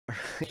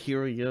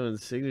Here we go in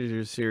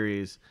Signature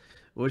Series.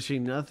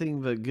 Wishing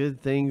nothing but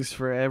good things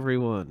for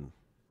everyone.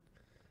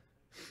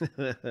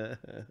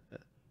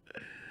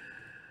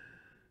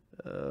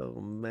 Oh,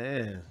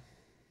 man.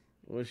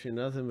 Wishing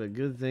nothing but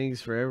good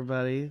things for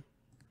everybody.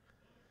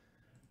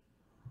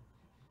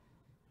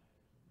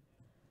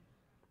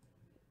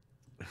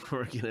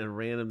 We're going to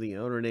random the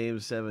owner name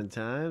 7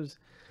 times.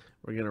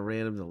 We're going to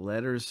random the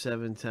letters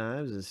 7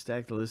 times and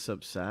stack the lists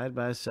up side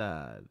by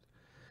side.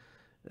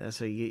 That's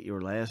how you get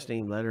your last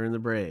name letter in the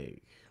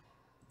break.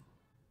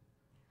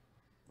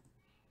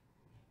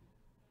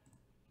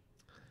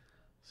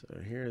 So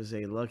here is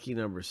a lucky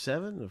number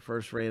 7. The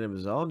first random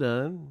is all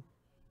done.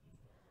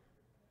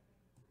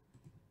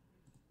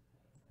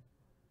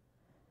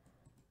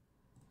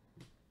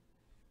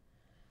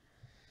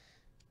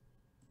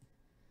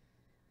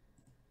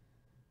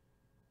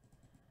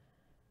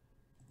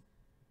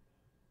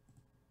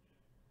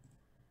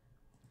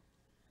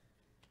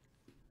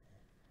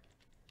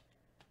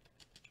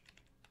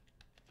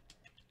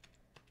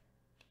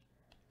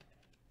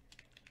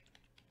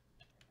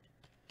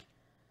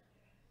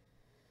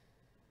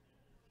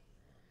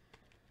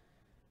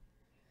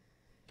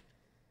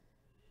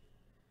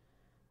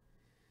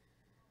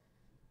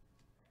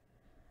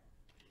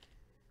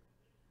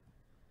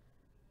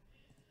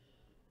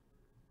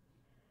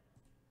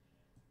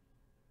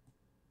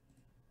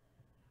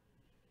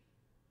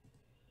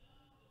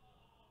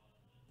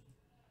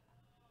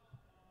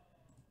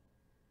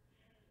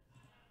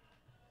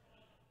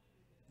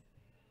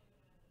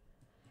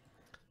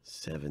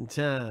 Seven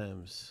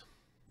times.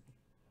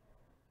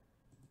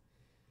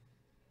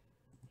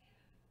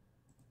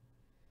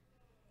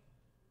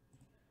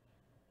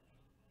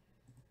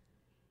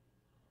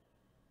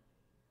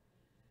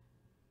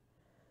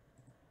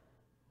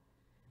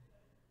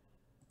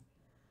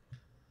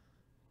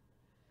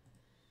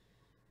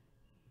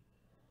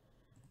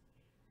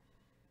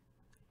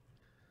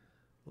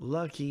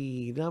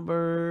 Lucky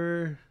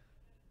number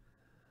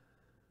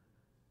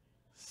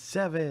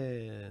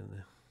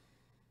 7.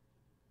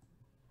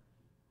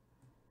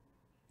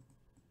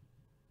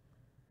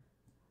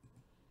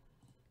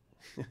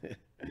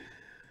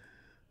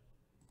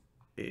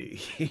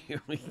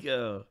 Here we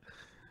go.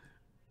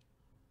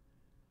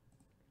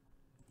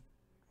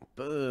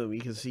 Boom.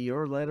 You can see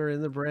your letter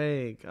in the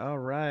break. All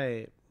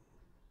right.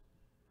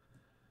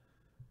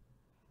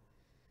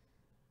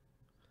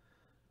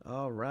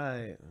 All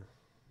right.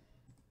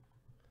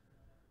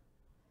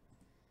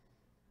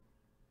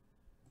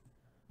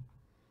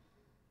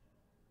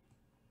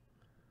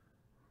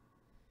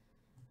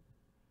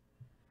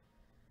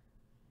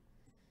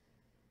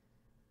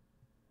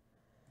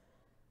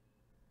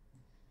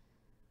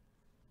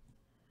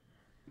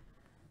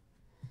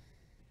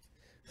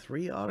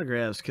 Three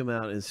autographs come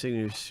out in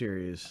Signature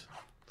Series.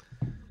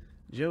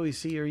 Joey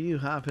C., are you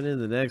hopping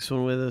in the next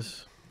one with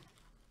us?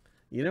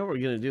 You know we're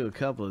going to do a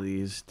couple of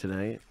these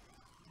tonight.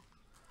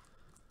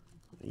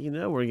 You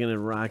know we're going to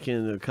rock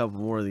into a couple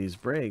more of these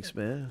breaks,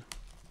 man.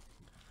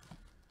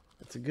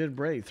 It's a good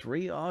break.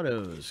 3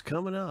 autos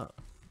coming up.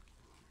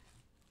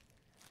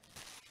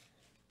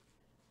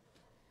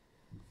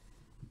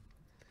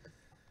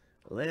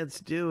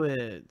 Let's do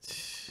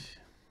it.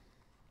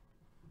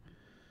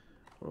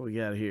 What do we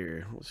got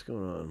here? What's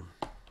going on?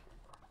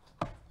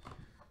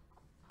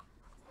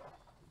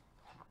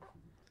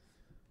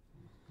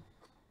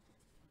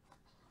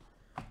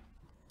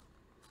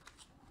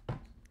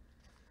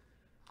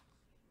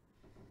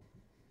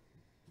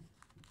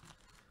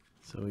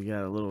 So we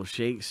got a little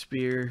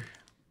Shakespeare.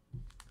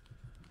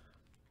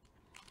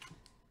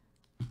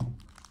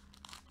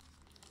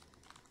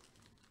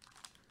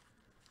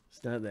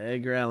 It's not the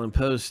Edgar Allan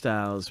Poe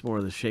style. It's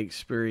more the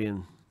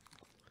Shakespearean.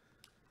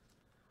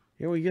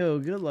 Here we go.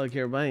 Good luck,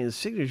 everybody, in the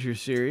Signature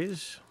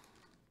Series.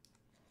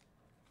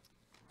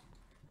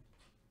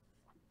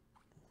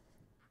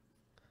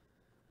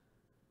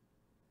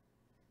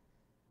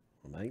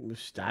 Mike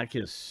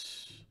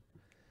Moustakas.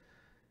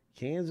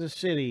 Kansas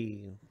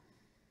City.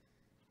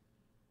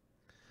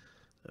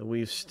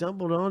 We've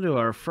stumbled onto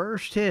our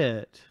first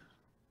hit.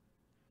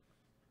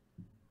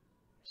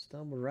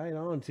 Stumbled right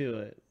onto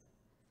it.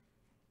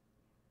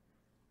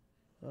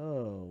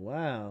 Oh,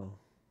 wow.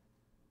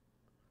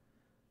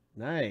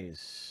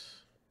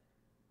 Nice.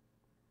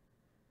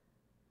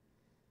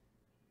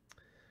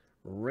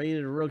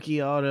 Rated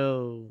rookie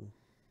auto.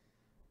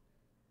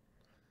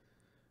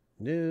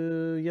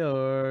 New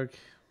York.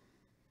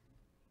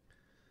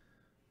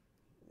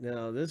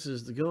 Now, this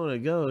is going to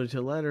go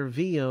to letter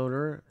V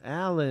owner,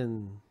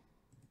 Allen.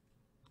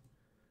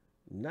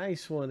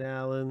 Nice one,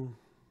 Allen.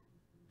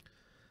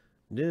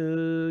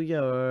 New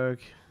York.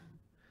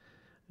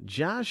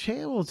 Josh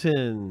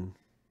Hamilton.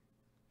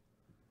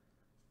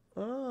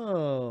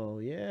 Oh,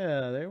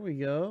 yeah, there we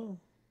go.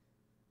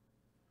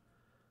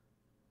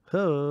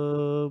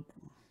 Hope.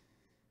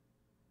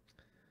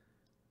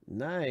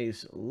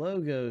 Nice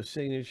logo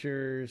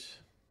signatures.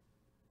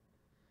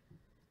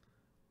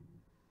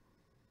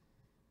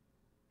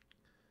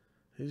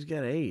 Who's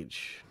got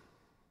H?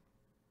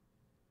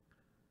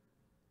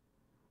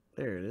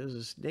 There it is.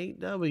 It's Nate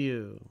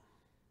W.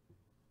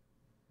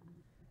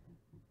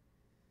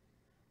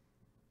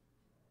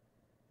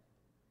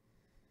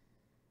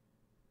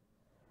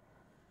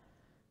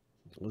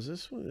 Was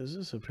this one? Is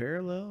this a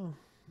parallel?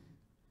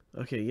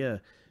 Okay, yeah.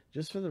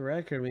 Just for the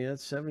record, I mean,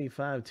 that's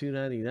 75,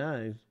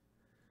 299.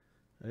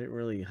 I didn't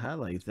really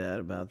highlight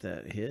that about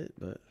that hit,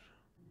 but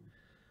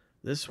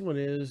this one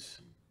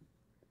is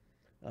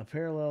a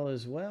parallel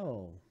as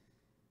well.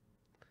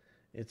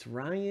 It's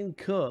Ryan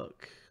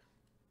Cook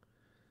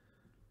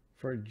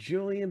for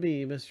Julian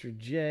B. Mr.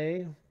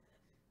 J.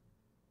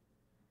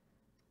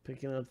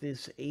 Picking up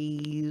this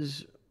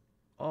A's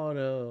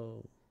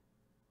auto.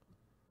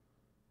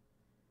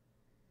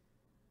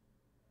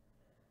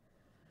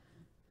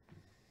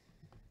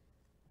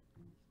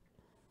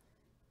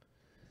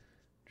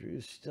 Drew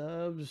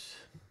Stubbs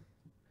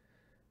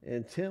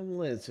and Tim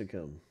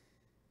Lincecum.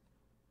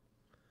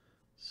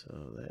 So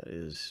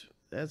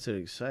that's an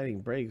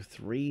exciting break.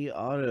 3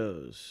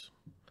 autos.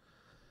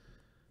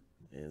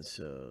 And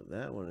so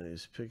that one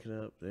is picking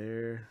up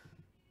there.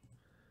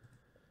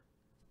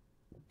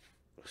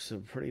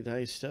 Some pretty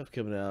nice stuff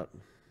coming out.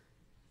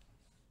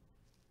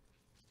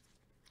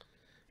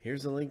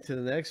 Here's the link to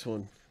the next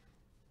one.